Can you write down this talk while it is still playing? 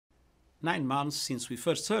9 months since we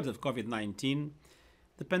first heard of COVID-19,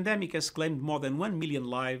 the pandemic has claimed more than 1 million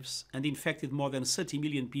lives and infected more than 30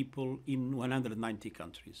 million people in 190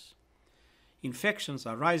 countries. Infections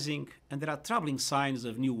are rising and there are troubling signs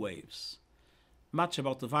of new waves. Much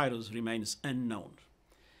about the virus remains unknown.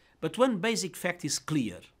 But one basic fact is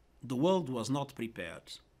clear: the world was not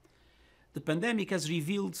prepared. The pandemic has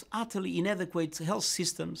revealed utterly inadequate health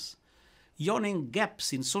systems, yawning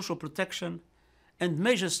gaps in social protection, and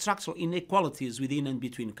major structural inequalities within and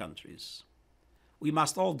between countries. We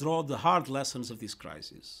must all draw the hard lessons of this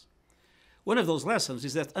crisis. One of those lessons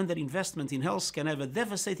is that underinvestment in health can have a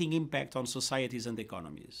devastating impact on societies and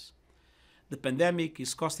economies. The pandemic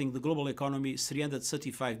is costing the global economy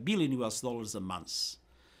 $335 billion a month.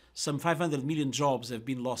 Some 500 million jobs have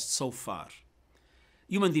been lost so far.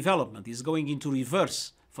 Human development is going into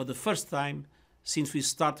reverse for the first time since we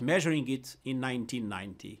started measuring it in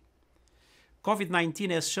 1990.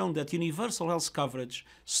 COVID-19 has shown that universal health coverage,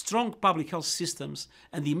 strong public health systems,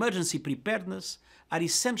 and emergency preparedness are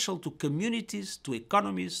essential to communities, to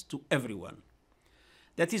economies, to everyone.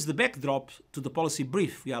 That is the backdrop to the policy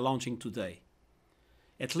brief we are launching today.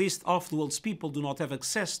 At least half the world's people do not have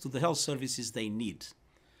access to the health services they need.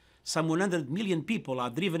 Some 100 million people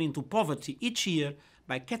are driven into poverty each year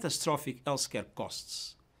by catastrophic healthcare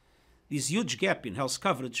costs. This huge gap in health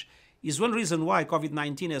coverage is one reason why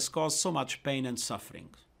COVID-19 has caused so much pain and suffering.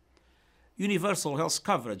 Universal health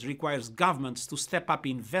coverage requires governments to step up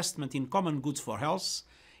investment in common goods for health,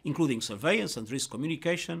 including surveillance and risk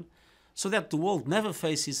communication, so that the world never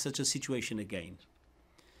faces such a situation again.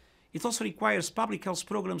 It also requires public health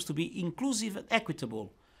programs to be inclusive and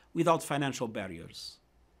equitable without financial barriers.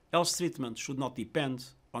 Health treatment should not depend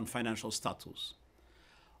on financial status.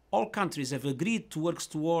 All countries have agreed to work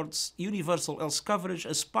towards universal health coverage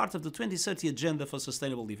as part of the 2030 Agenda for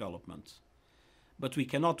Sustainable Development. But we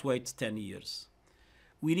cannot wait 10 years.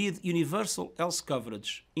 We need universal health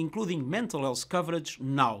coverage, including mental health coverage,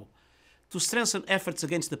 now, to strengthen efforts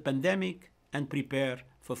against the pandemic and prepare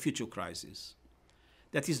for future crises.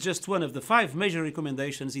 That is just one of the 5 major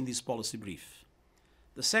recommendations in this policy brief.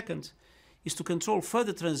 The second is to control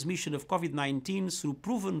further transmission of COVID-19 through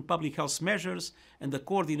proven public health measures and a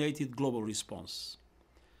coordinated global response.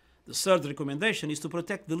 The third recommendation is to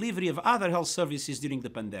protect delivery of other health services during the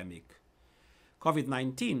pandemic.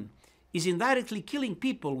 COVID-19 is indirectly killing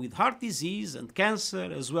people with heart disease and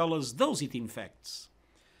cancer, as well as those it infects.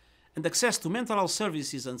 And access to mental health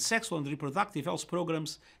services and sexual and reproductive health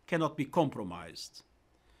programs cannot be compromised.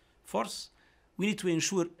 Fourth, we need to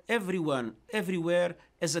ensure everyone, everywhere,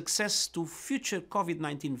 has access to future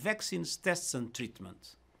COVID-19 vaccines, tests and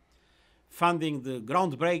treatment. Funding the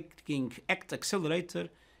groundbreaking ACT Accelerator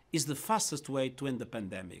is the fastest way to end the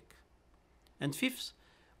pandemic. And fifth,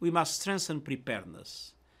 we must strengthen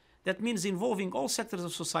preparedness. That means involving all sectors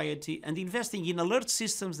of society and investing in alert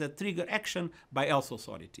systems that trigger action by health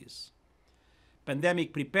authorities.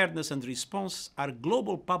 Pandemic preparedness and response are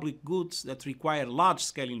global public goods that require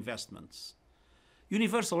large-scale investments.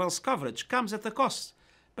 Universal health coverage comes at a cost,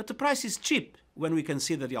 but the price is cheap when we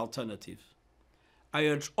consider the alternative. I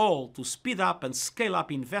urge all to speed up and scale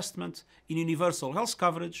up investment in universal health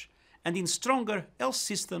coverage and in stronger health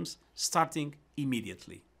systems starting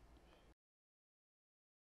immediately.